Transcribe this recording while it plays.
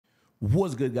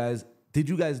What's good, guys? Did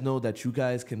you guys know that you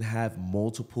guys can have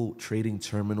multiple trading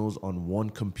terminals on one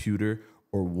computer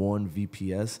or one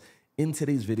VPS? In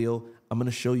today's video, I'm going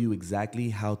to show you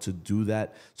exactly how to do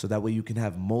that so that way you can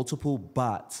have multiple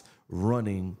bots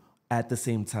running at the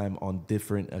same time on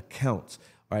different accounts.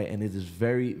 All right, and it is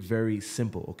very, very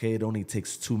simple, okay? It only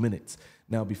takes 2 minutes.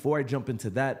 Now, before I jump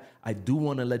into that, I do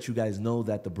want to let you guys know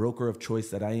that the broker of choice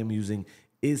that I am using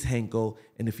is Henko.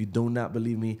 And if you do not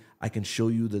believe me, I can show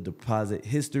you the deposit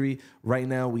history. Right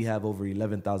now, we have over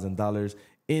 $11,000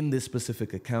 in this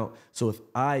specific account. So if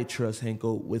I trust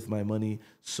Henko with my money,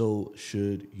 so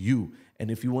should you. And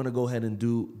if you want to go ahead and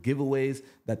do giveaways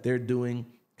that they're doing,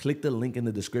 click the link in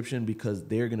the description because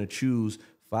they're going to choose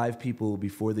 5 people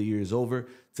before the year is over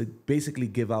to basically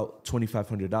give out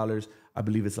 $2,500. I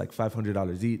believe it's like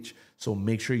 $500 each. So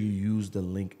make sure you use the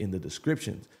link in the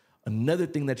descriptions. Another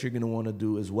thing that you're going to want to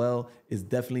do as well is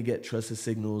definitely get Trusted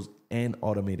Signals and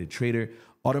Automated Trader.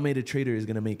 Automated Trader is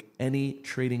going to make any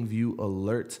trading view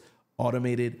alerts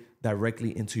automated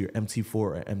directly into your MT4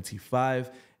 or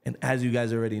MT5. And as you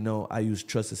guys already know, I use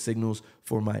Trusted Signals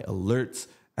for my alerts.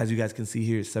 As you guys can see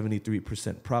here,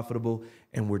 73% profitable,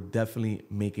 and we're definitely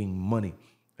making money.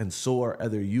 And so are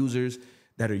other users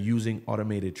that are using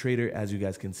Automated Trader. As you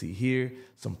guys can see here,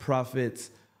 some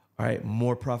profits. All right,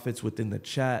 more profits within the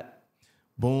chat.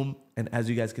 Boom. And as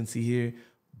you guys can see here,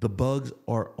 the bugs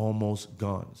are almost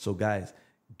gone. So guys,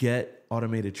 get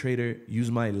Automated Trader.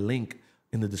 Use my link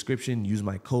in the description. Use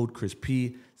my code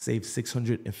ChrisP. Save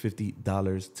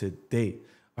 $650 today.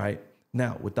 All right.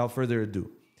 Now, without further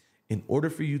ado, in order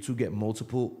for you to get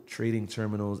multiple trading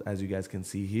terminals, as you guys can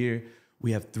see here,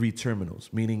 we have 3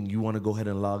 terminals, meaning you want to go ahead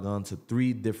and log on to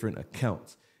 3 different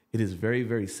accounts. It is very,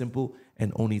 very simple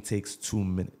and only takes 2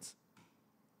 minutes.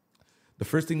 The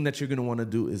first thing that you're going to want to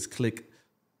do is click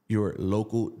your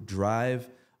local drive,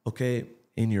 okay,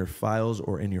 in your files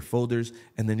or in your folders,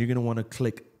 and then you're going to want to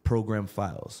click Program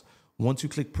Files. Once you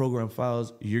click Program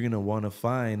Files, you're going to want to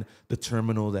find the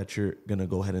terminal that you're going to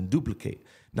go ahead and duplicate.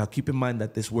 Now, keep in mind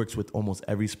that this works with almost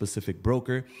every specific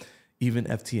broker, even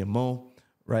FTMO,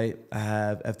 right? I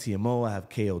have FTMO, I have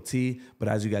KOT, but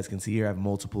as you guys can see here, I have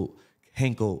multiple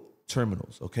Henko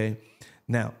terminals, okay?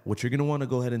 Now, what you're going to want to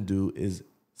go ahead and do is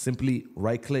simply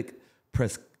right-click,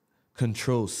 press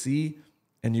Control-C,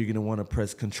 and you're going to want to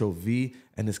press Control-V,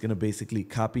 and it's going to basically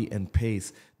copy and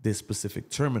paste this specific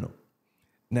terminal.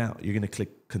 Now, you're going to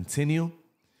click Continue,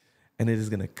 and it is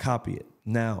going to copy it.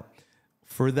 Now,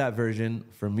 for that version,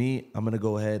 for me, I'm going to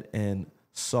go ahead and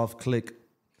soft-click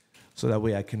so that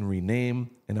way I can rename,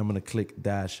 and I'm going to click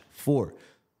 -4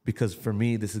 because for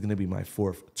me, this is going to be my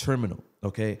 4th terminal,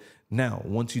 okay? Now,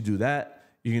 once you do that,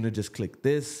 you're going to just click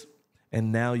this,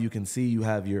 and now you can see you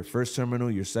have your 1st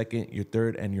terminal, your 2nd, your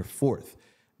 3rd, and your 4th.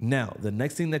 Now, the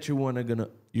next thing that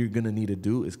you're gonna need to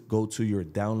do is go to your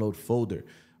download folder.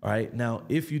 All right. Now,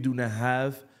 if you do not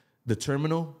have the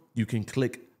terminal, you can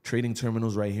click Trading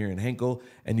Terminals right here in Henko,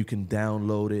 and you can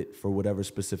download it for whatever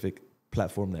specific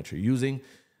platform that you're using.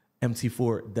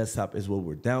 MT4 desktop is what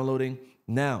we're downloading.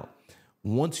 Now,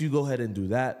 once you go ahead and do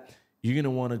that, you're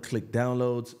gonna want to click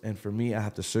Downloads, and for me, I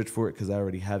have to search for it because I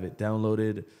already have it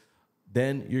downloaded.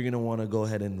 Then you're going to want to go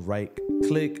ahead and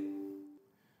right-click,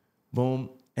 boom.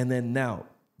 And then now,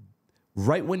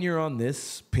 right when you're on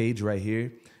this page right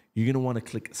here, you're going to want to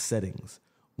click Settings.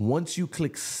 Once you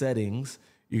click Settings,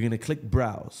 you're going to click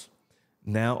Browse.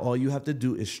 Now, all you have to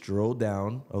do is scroll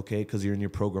down, okay, because you're in your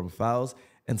Program Files,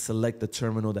 and select the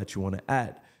terminal that you want to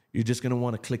add. You're just going to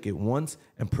want to click it once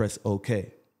and press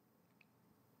OK.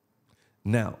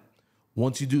 Now,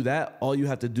 once you do that, all you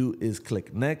have to do is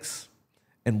click Next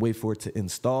and wait for it to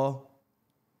install.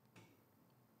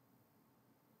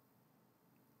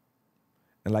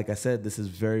 And like I said, this is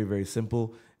very, very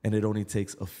simple, and it only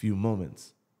takes a few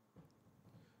moments.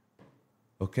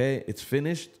 Okay, it's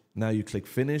finished. Now you click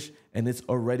Finish, and it's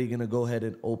already going to go ahead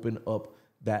and open up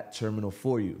that terminal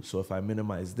for you. So if I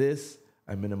minimize this,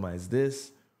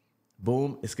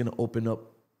 boom, it's going to open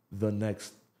up the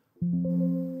next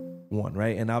one,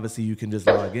 right? And obviously you can just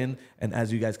log in, and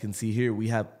as you guys can see here, we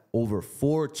have over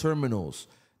 4 terminals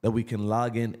that we can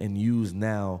log in and use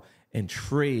now and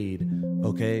trade,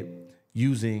 okay,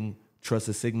 using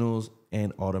Trusted Signals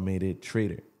and Automated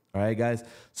Trader. All right, guys.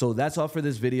 So that's all for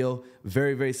this video.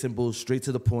 Very, very simple, straight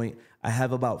to the point. I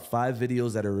have about 5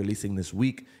 videos that are releasing this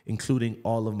week, including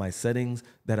all of my settings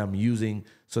that I'm using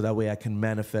so that way I can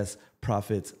manifest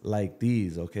profits like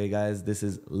these. Okay, guys, this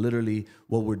is literally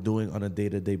what we're doing on a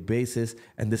day-to-day basis,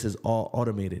 and this is all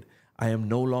automated. I am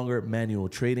no longer manual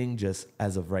trading just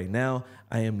as of right now.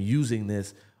 I am using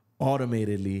this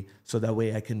automatedly so that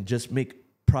way I can just make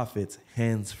profits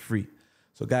hands-free.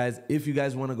 So guys, if you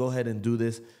guys want to go ahead and do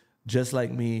this just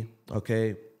like me,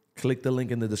 okay, click the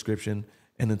link in the description.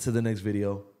 And until the next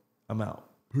video, I'm out.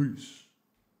 Peace.